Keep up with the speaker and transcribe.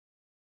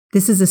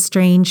This is a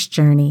strange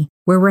journey.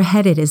 Where we're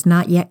headed is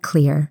not yet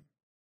clear.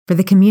 For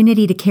the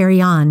community to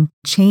carry on,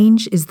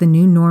 change is the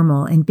new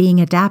normal, and being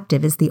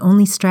adaptive is the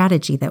only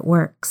strategy that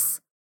works.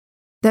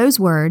 Those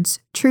words,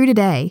 true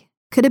today,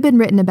 could have been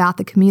written about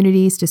the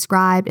communities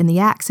described in the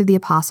Acts of the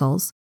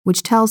Apostles,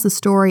 which tells the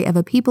story of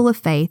a people of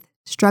faith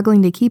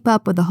struggling to keep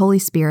up with the Holy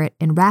Spirit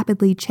in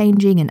rapidly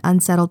changing and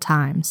unsettled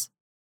times.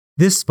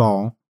 This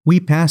fall, we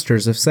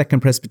pastors of Second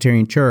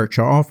Presbyterian Church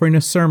are offering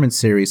a sermon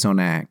series on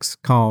Acts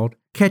called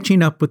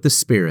Catching Up with the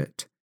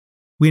Spirit.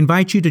 We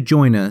invite you to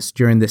join us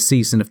during this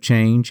season of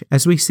change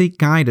as we seek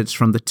guidance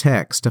from the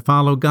text to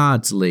follow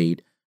God's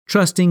lead,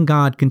 trusting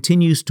God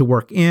continues to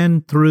work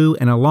in, through,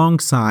 and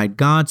alongside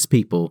God's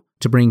people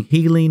to bring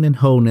healing and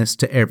wholeness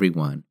to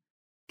everyone.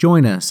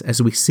 Join us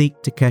as we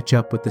seek to catch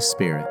up with the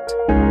Spirit.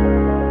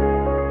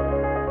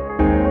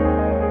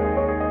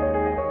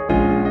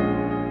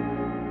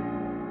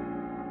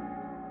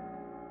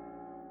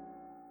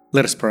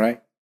 Let us pray.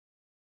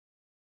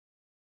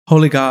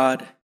 Holy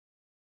God,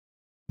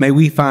 may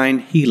we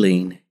find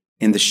healing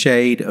in the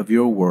shade of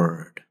your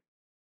word.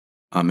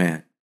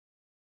 Amen.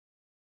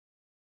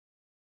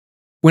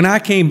 When I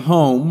came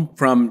home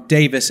from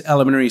Davis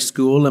Elementary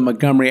School in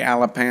Montgomery,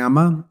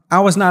 Alabama, I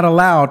was not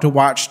allowed to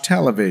watch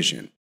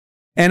television,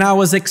 and I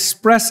was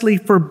expressly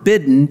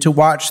forbidden to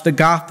watch the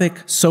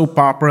Gothic soap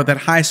opera that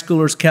high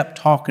schoolers kept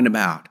talking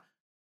about,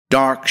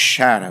 Dark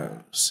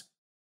Shadows.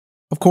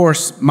 Of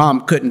course,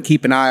 Mom couldn't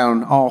keep an eye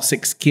on all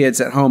 6 kids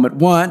at home at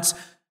once,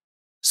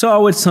 so I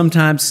would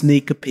sometimes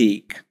sneak a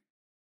peek.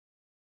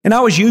 And I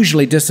was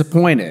usually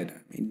disappointed.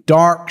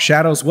 Dark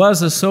Shadows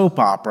was a soap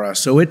opera,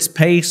 so its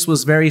pace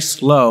was very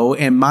slow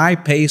and my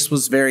pace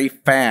was very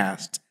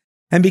fast.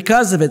 And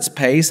because of its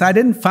pace, I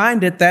didn't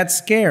find it that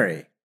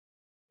scary,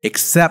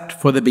 except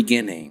for the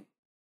beginning.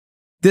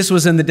 This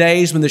was in the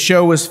days when the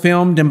show was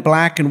filmed in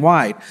black and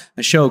white.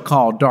 A show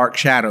called Dark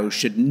Shadows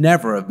should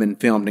never have been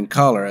filmed in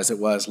color as it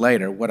was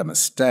later. What a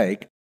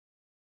mistake.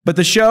 But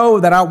the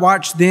show that I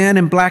watched then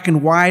in black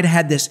and white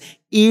had this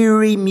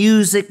eerie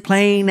music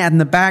playing in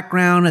the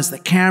background as the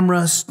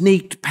camera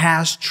sneaked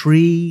past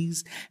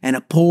trees and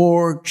a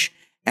porch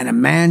and a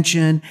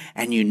mansion,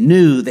 and you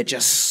knew that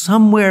just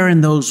somewhere in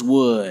those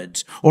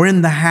woods or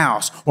in the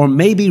house or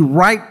maybe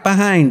right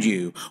behind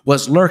you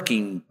was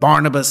lurking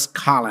Barnabas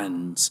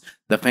Collins,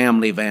 the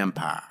family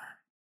vampire.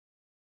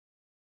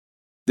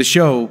 The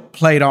show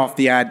played off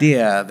the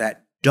idea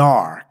that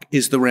dark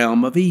is the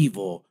realm of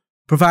evil,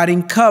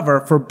 providing cover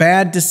for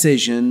bad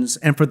decisions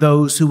and for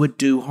those who would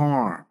do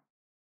harm.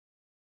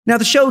 Now,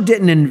 the show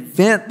didn't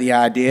invent the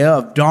idea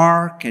of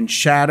dark and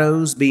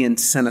shadows being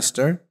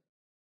sinister.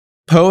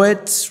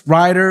 Poets,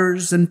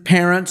 writers, and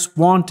parents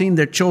wanting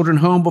their children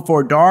home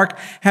before dark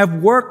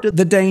have worked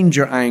the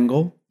danger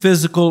angle,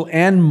 physical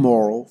and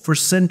moral, for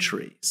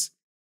centuries.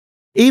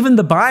 Even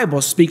the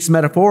Bible speaks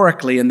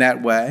metaphorically in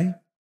that way.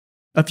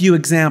 A few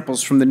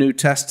examples from the New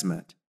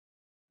Testament.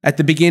 At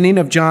the beginning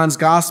of John's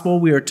Gospel,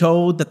 we are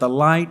told that the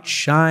light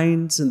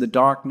shines in the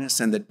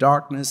darkness, and the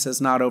darkness has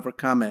not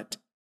overcome it.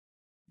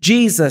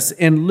 Jesus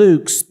in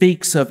Luke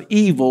speaks of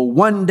evil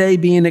one day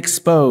being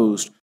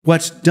exposed.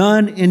 What's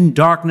done in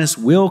darkness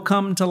will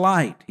come to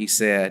light, he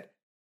said.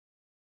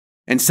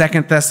 And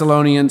 2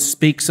 Thessalonians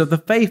speaks of the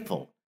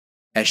faithful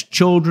as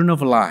children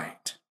of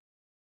light.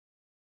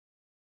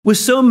 With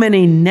so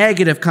many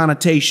negative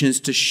connotations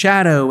to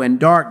shadow and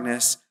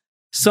darkness,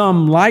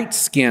 some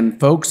light-skinned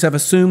folks have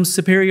assumed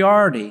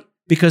superiority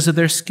because of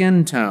their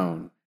skin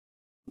tone,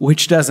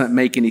 which doesn't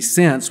make any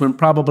sense when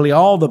probably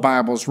all the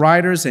Bible's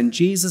writers and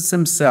Jesus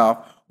himself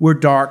were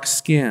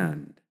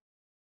dark-skinned.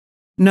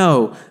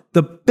 No,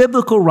 the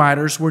biblical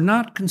writers were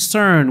not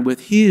concerned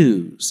with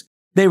hues.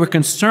 They were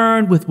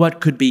concerned with what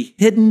could be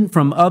hidden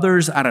from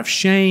others out of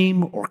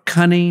shame or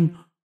cunning,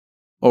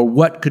 or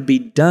what could be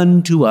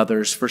done to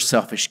others for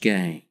selfish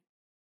gain.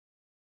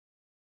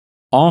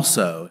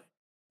 Also,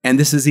 and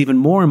this is even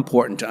more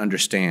important to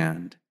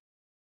understand,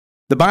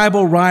 the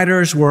Bible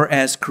writers were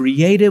as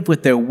creative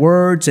with their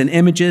words and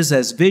images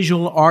as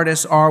visual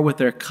artists are with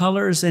their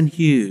colors and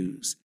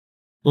hues.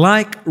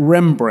 Like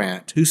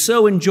Rembrandt, who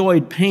so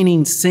enjoyed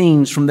painting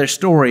scenes from their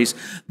stories,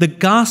 the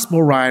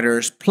gospel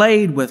writers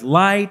played with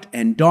light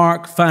and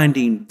dark,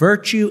 finding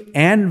virtue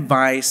and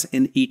vice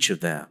in each of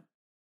them.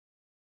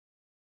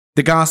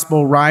 The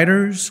gospel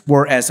writers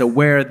were as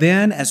aware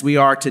then as we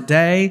are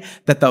today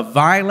that the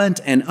violent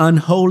and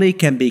unholy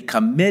can be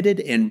committed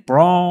in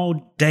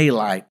broad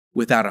daylight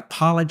without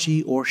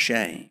apology or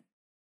shame.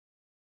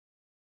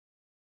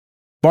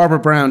 Barbara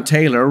Brown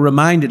Taylor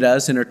reminded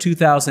us in her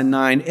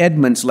 2009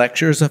 Edmonds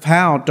Lectures of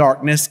how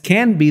darkness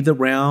can be the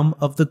realm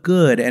of the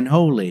good and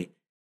holy.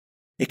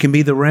 It can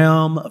be the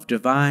realm of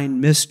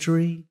divine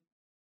mystery,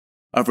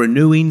 of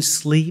renewing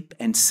sleep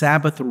and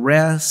Sabbath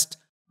rest,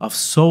 of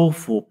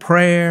soulful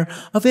prayer,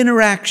 of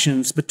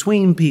interactions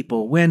between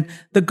people when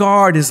the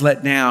guard is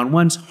let down,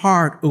 one's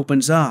heart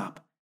opens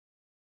up.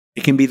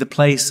 It can be the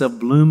place of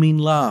blooming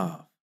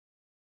love,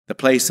 the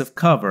place of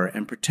cover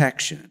and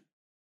protection.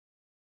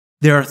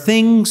 There are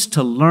things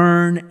to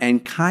learn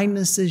and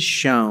kindnesses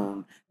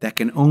shown that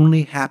can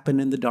only happen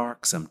in the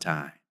dark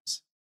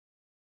sometimes.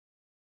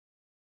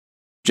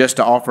 Just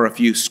to offer a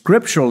few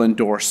scriptural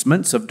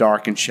endorsements of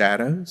dark and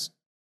shadows,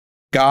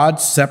 God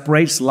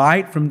separates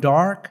light from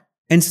dark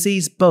and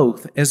sees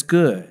both as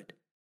good.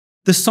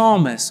 The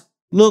psalmist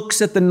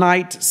looks at the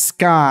night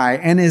sky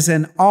and is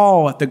in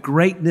awe at the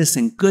greatness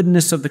and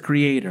goodness of the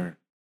Creator.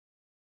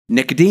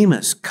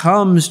 Nicodemus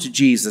comes to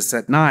Jesus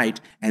at night,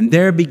 and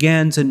there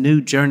begins a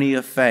new journey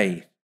of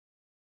faith.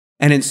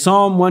 And in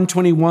Psalm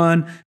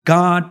 121,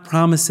 God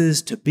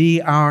promises to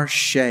be our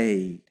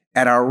shade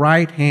at our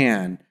right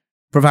hand,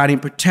 providing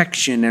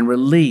protection and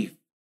relief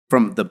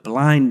from the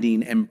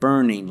blinding and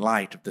burning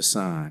light of the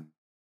sun.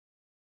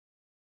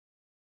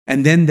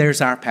 And then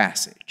there's our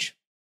passage.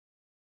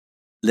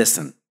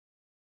 Listen.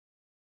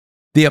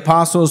 The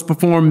apostles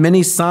performed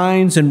many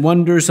signs and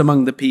wonders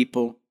among the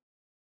people,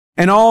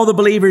 and all the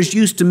believers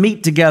used to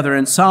meet together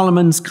in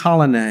Solomon's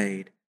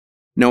colonnade.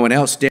 No one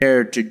else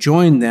dared to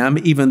join them,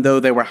 even though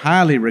they were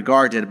highly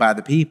regarded by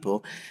the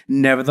people.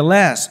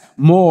 Nevertheless,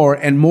 more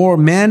and more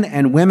men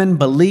and women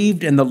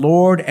believed in the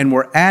Lord and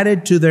were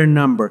added to their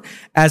number.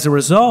 As a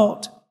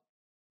result,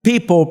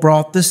 people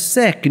brought the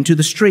sick into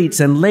the streets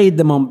and laid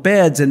them on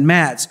beds and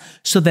mats,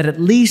 so that at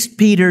least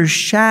Peter's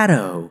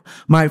shadow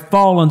might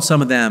fall on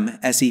some of them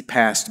as he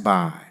passed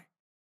by.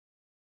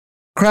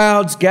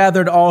 Crowds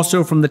gathered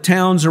also from the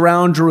towns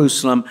around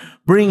Jerusalem,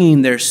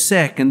 bringing their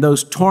sick and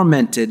those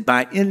tormented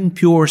by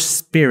impure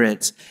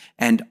spirits,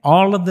 and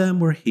all of them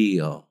were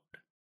healed.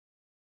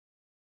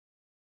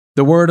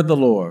 The word of the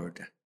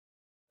Lord.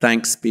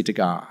 Thanks be to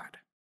God.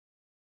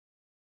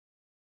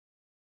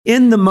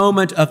 In the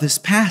moment of this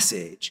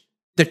passage,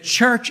 the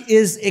church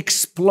is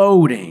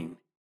exploding,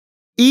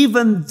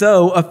 even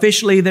though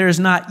officially there is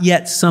not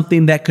yet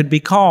something that could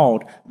be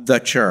called the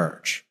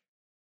church.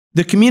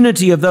 The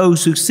community of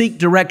those who seek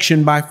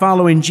direction by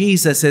following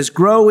Jesus is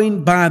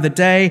growing by the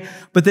day,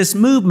 but this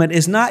movement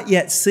is not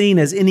yet seen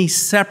as any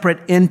separate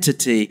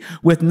entity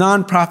with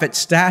nonprofit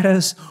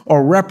status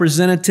or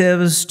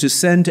representatives to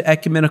send to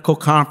ecumenical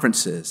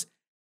conferences.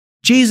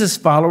 Jesus'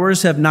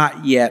 followers have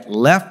not yet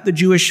left the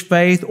Jewish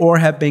faith or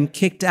have been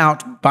kicked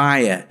out by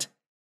it.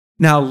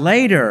 Now,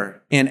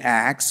 later in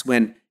Acts,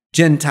 when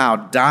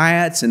Gentile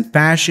diets and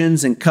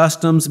fashions and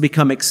customs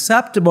become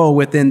acceptable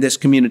within this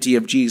community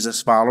of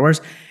Jesus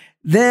followers,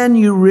 then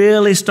you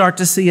really start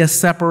to see a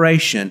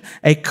separation,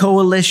 a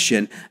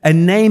coalition, a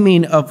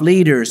naming of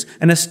leaders,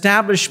 an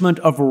establishment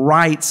of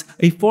rights,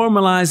 a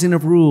formalizing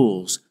of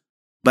rules,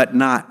 but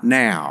not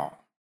now.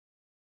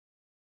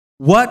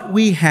 What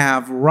we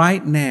have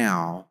right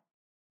now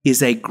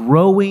is a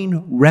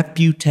growing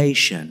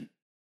reputation.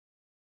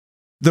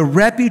 The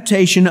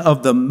reputation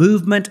of the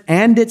movement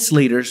and its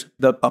leaders,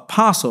 the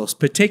apostles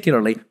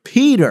particularly,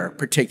 Peter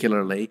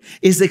particularly,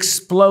 is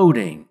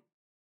exploding.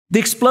 The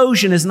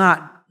explosion is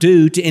not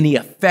due to any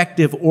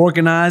effective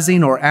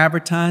organizing or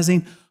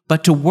advertising,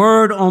 but to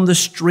word on the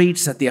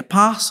streets that the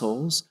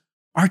apostles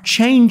are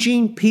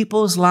changing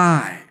people's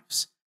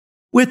lives.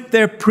 With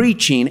their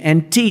preaching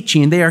and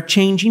teaching, they are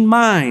changing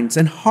minds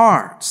and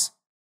hearts.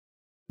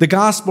 The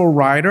gospel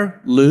writer,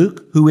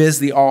 Luke, who is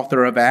the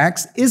author of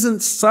Acts,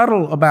 isn't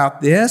subtle about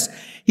this.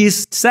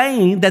 He's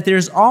saying that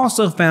there's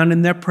also found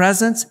in their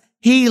presence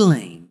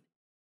healing.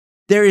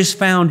 There is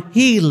found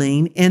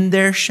healing in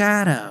their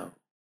shadow.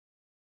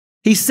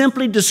 He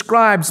simply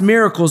describes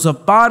miracles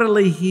of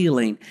bodily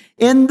healing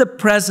in the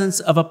presence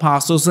of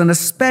apostles, and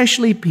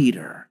especially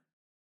Peter.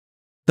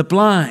 The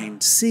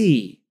blind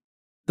see,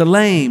 the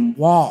lame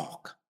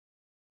walk,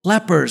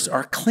 lepers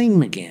are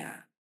clean again.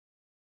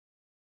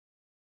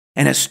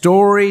 And as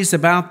stories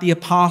about the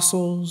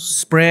apostles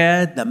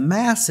spread, the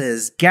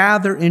masses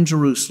gather in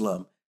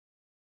Jerusalem.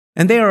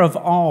 And they are of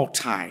all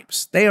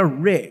types. They are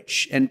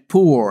rich and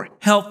poor,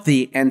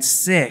 healthy and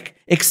sick,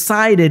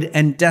 excited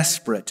and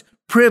desperate,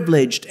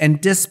 privileged and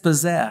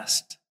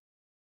dispossessed.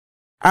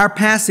 Our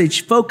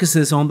passage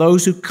focuses on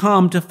those who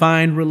come to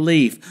find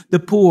relief, the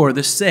poor,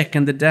 the sick,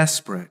 and the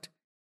desperate.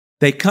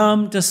 They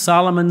come to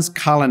Solomon's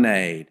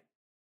colonnade,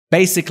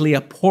 basically a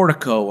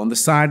portico on the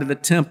side of the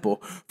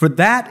temple, for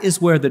that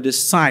is where the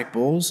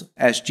disciples,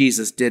 as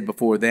Jesus did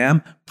before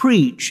them,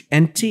 preach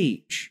and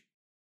teach.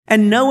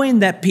 And knowing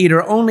that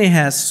Peter only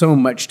has so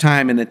much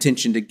time and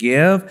attention to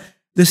give,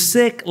 the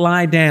sick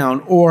lie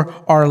down or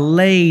are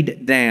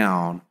laid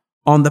down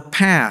on the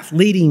path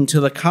leading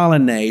to the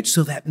colonnade,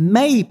 so that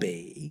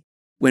maybe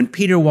when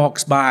Peter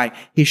walks by,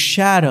 his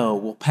shadow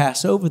will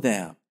pass over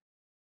them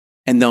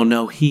and they'll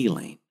know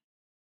healing.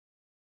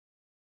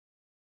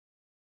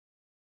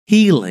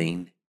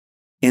 Healing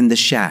in the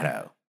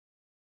shadow.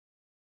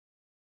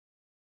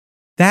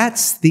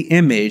 That's the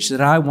image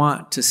that I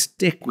want to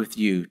stick with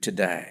you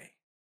today.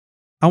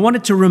 I want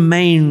it to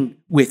remain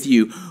with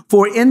you,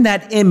 for in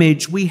that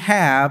image we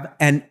have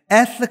an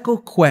ethical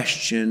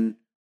question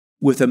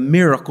with a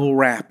miracle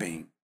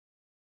wrapping.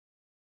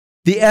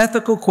 The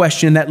ethical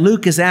question that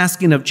Luke is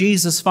asking of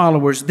Jesus'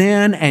 followers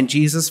then and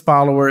Jesus'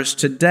 followers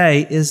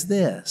today is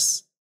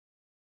this: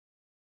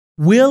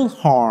 will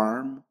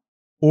harm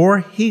or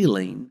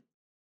healing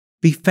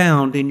be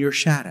found in your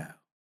shadow?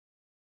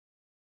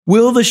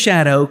 Will the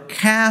shadow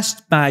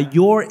cast by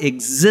your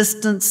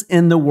existence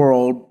in the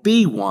world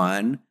be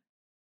one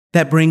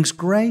that brings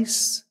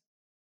grace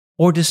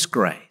or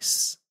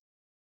disgrace?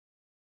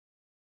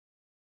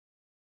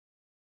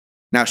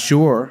 Now,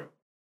 sure,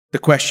 the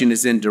question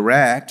is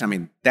indirect.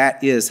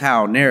 That is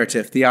how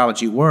narrative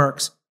theology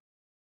works.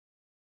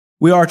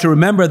 We are to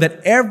remember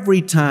that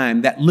every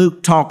time that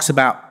Luke talks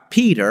about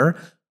Peter,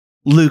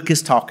 Luke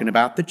is talking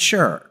about the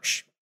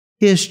church,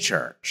 his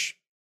church,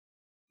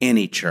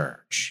 any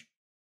church.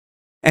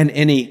 And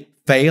any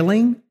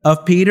failing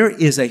of Peter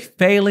is a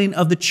failing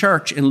of the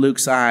church in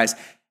Luke's eyes.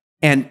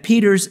 And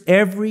Peter's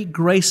every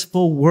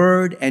graceful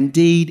word and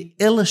deed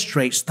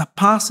illustrates the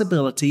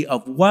possibility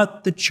of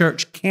what the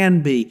church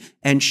can be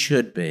and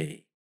should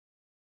be.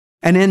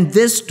 And in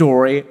this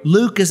story,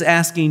 Luke is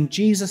asking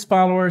Jesus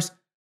followers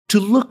to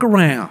look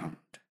around.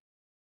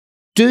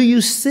 Do you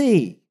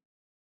see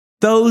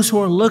those who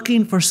are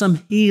looking for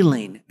some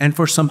healing and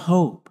for some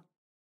hope?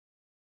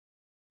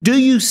 Do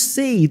you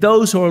see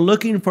those who are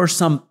looking for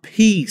some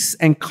peace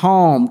and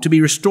calm to be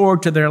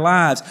restored to their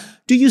lives?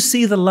 Do you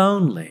see the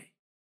lonely,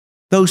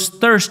 those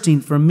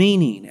thirsting for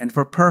meaning and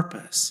for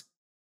purpose?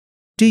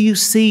 Do you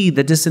see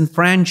the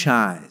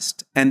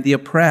disenfranchised and the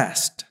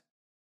oppressed?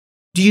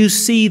 Do you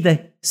see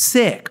the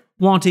sick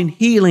wanting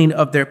healing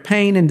of their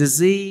pain and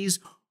disease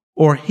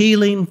or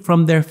healing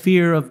from their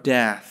fear of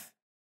death?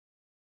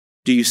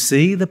 Do you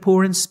see the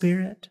poor in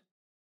spirit?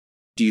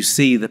 Do you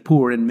see the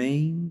poor in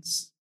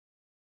means?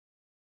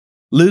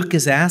 Luke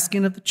is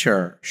asking of the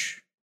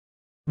church,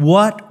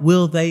 what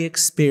will they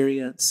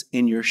experience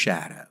in your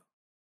shadow?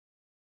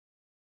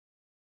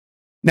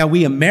 Now,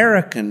 we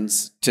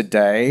Americans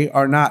today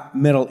are not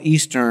Middle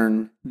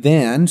Eastern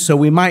then, so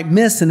we might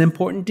miss an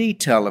important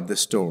detail of the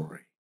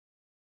story.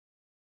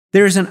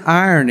 There is an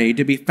irony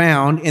to be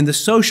found in the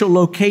social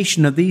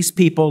location of these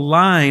people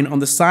lying on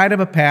the side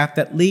of a path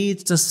that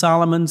leads to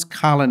Solomon's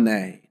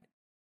colonnade.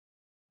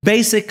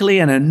 Basically,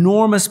 an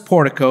enormous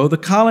portico, the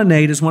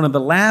colonnade is one of the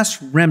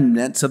last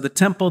remnants of the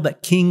temple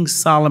that King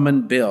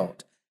Solomon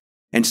built.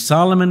 And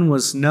Solomon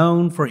was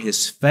known for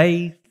his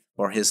faith,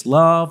 for his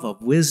love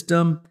of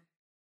wisdom,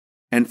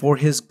 and for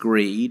his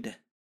greed,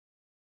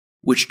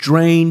 which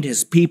drained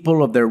his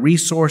people of their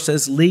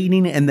resources,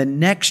 leading in the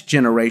next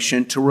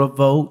generation to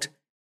revolt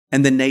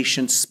and the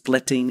nation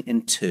splitting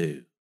in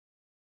two.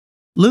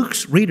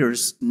 Luke's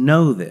readers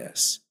know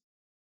this.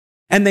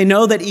 And they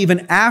know that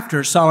even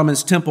after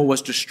Solomon's temple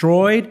was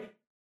destroyed,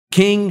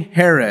 King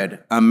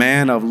Herod, a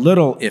man of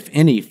little, if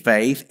any,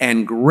 faith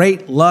and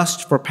great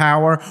lust for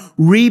power,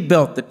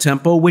 rebuilt the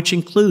temple, which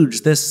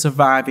includes this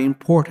surviving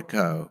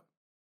portico.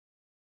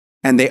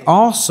 And they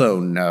also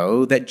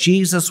know that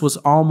Jesus was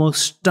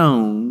almost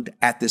stoned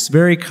at this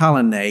very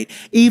colonnade,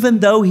 even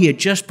though he had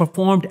just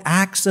performed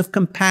acts of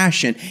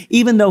compassion,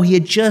 even though he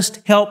had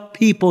just helped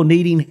people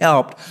needing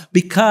help,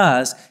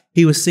 because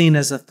he was seen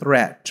as a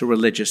threat to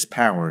religious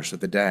powers of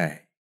the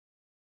day.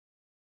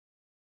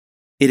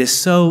 It is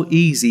so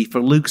easy for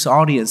Luke's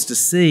audience to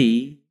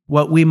see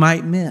what we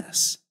might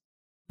miss.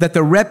 That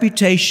the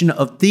reputation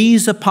of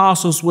these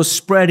apostles was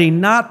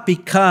spreading not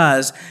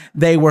because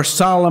they were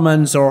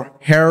Solomons or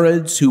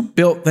Herods who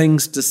built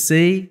things to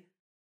see,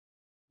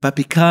 but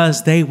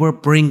because they were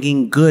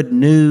bringing good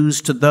news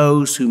to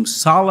those whom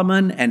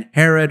Solomon and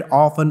Herod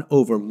often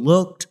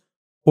overlooked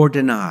or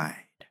denied.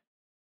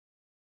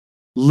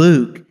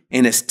 Luke,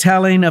 in his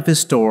telling of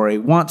his story,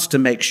 wants to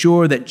make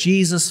sure that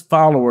Jesus'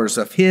 followers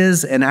of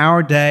his and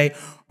our day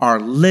are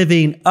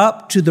living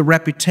up to the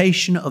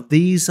reputation of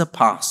these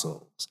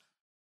apostles.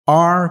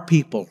 Are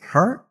people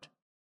hurt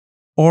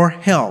or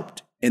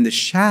helped in the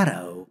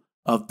shadow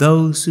of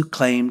those who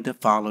claim to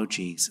follow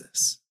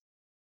Jesus?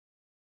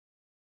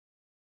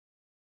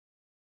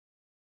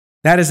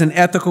 That is an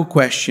ethical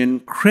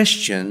question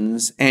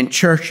Christians and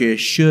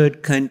churches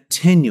should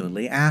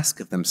continually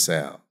ask of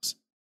themselves.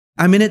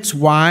 It's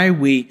why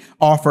we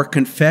offer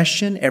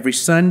confession every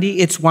Sunday.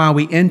 It's why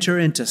we enter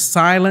into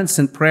silence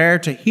and prayer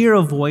to hear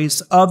a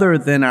voice other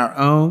than our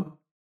own.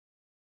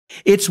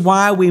 It's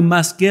why we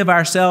must give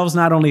ourselves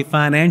not only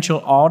financial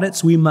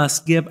audits, we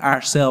must give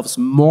ourselves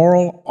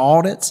moral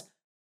audits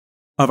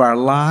of our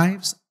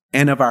lives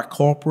and of our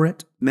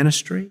corporate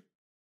ministry.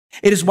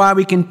 It is why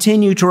we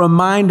continue to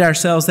remind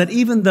ourselves that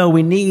even though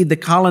we need the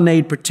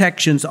colonnade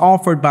protections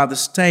offered by the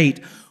state,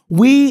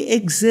 we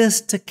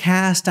exist to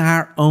cast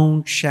our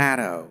own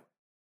shadow.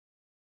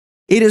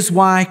 It is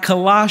why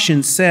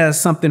Colossians says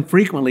something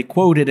frequently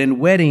quoted in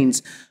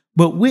weddings,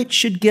 but which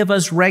should give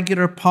us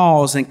regular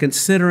pause in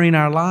considering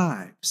our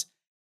lives,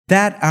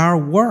 that our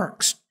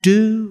works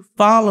do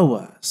follow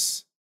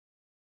us.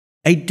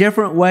 A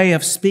different way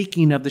of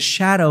speaking of the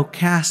shadow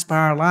cast by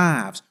our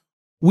lives.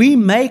 We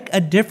make a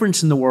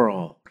difference in the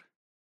world.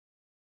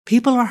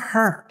 People are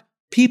hurt.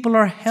 People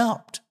are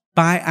helped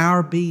by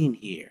our being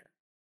here.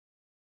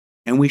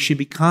 And we should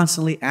be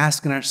constantly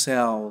asking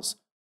ourselves,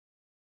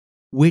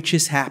 which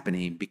is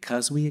happening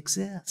because we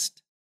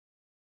exist?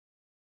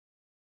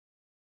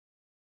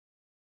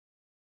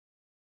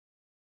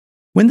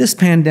 When this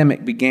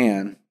pandemic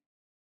began,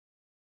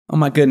 Oh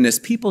my goodness,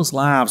 people's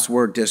lives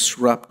were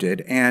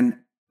disrupted and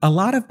a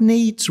lot of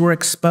needs were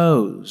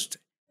exposed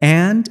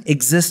and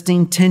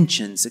existing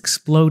tensions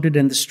exploded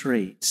in the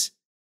streets.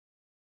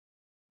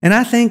 And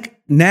I think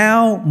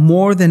now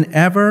more than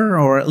ever,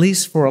 or at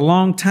least for a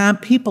long time,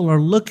 people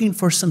are looking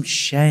for some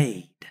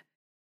shade.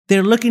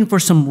 They're looking for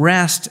some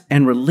rest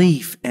and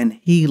relief and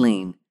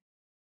healing.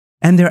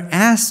 And they're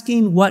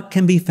asking what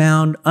can be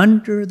found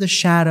under the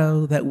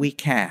shadow that we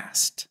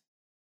cast.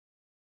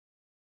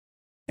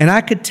 And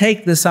I could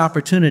take this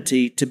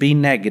opportunity to be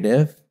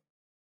negative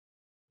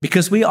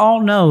because we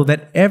all know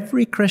that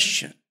every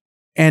Christian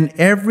and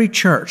every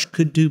church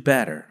could do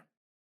better.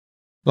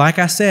 Like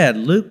I said,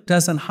 Luke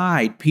doesn't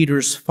hide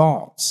Peter's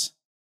faults.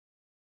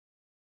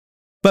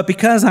 But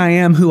because I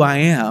am who I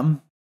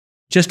am,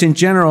 just in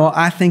general,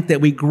 I think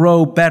that we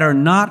grow better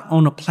not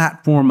on a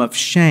platform of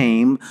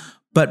shame,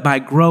 but by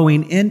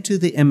growing into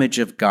the image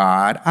of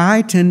God.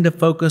 I tend to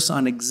focus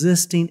on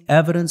existing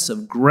evidence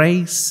of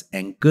grace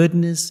and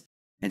goodness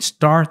and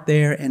start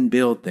there and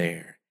build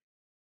there.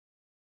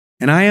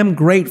 And I am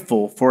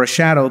grateful for a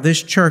shadow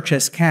this church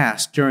has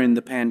cast during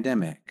the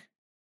pandemic.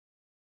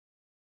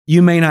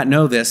 You may not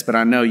know this, but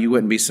I know you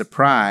wouldn't be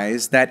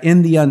surprised that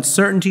in the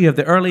uncertainty of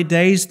the early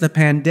days of the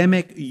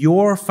pandemic,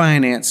 your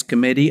finance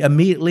committee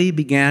immediately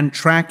began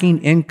tracking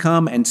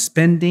income and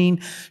spending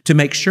to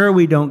make sure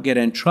we don't get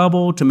in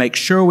trouble, to make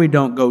sure we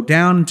don't go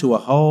down into a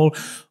hole.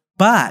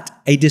 But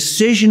a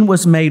decision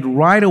was made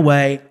right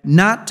away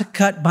not to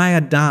cut by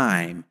a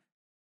dime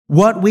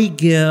what we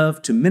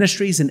give to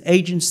ministries and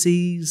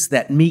agencies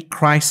that meet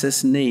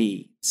crisis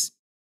needs.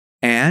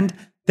 And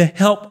the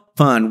Help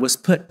Fund was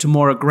put to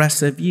more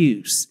aggressive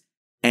use.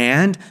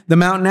 And the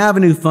Mountain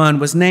Avenue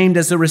Fund was named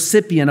as the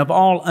recipient of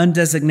all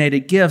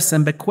undesignated gifts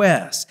and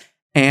bequests.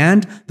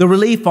 And the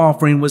relief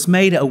offering was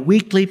made a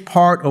weekly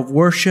part of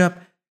worship.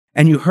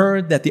 And you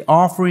heard that the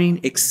offering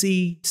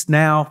exceeds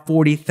now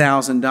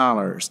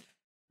 $40,000.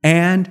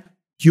 And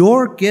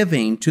your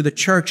giving to the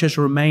church has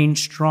remained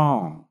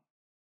strong.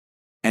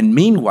 And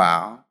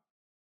meanwhile,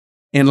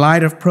 in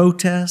light of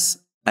protests,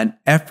 an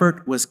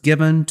effort was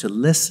given to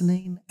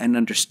listening and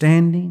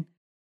understanding.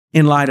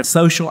 In light of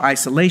social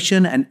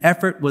isolation, an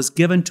effort was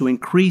given to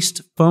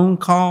increased phone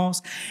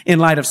calls. In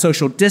light of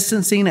social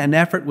distancing, an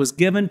effort was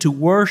given to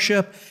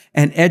worship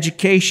and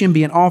education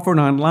being offered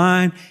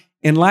online.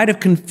 In light of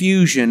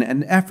confusion,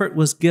 an effort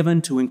was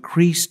given to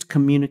increased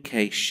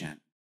communication.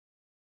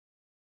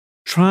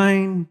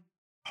 Trying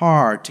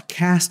hard to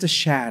cast a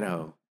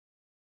shadow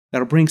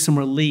that'll bring some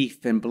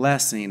relief and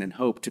blessing and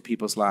hope to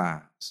people's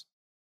lives.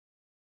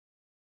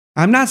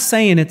 I'm not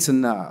saying it's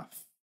enough.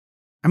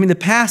 I mean, the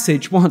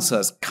passage wants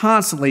us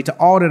constantly to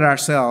audit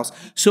ourselves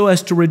so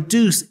as to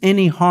reduce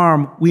any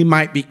harm we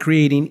might be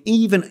creating,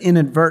 even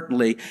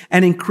inadvertently,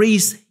 and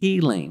increase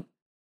healing.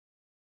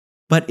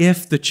 But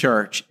if the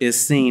church is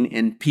seen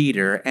in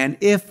Peter, and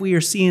if we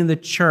are seeing the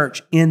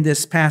church in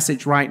this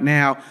passage right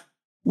now,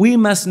 we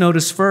must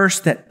notice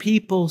first that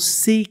people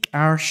seek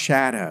our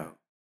shadow.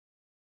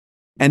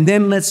 And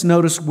then let's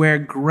notice where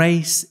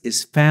grace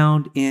is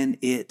found in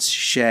its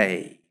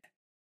shade.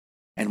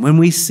 And when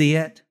we see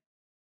it,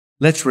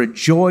 let's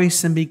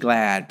rejoice and be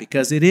glad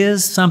because it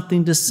is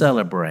something to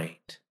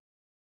celebrate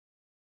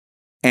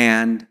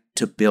and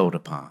to build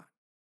upon.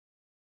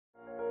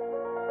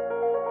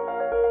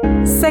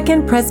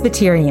 Second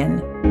Presbyterian,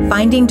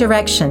 finding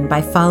direction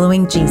by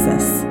following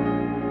Jesus.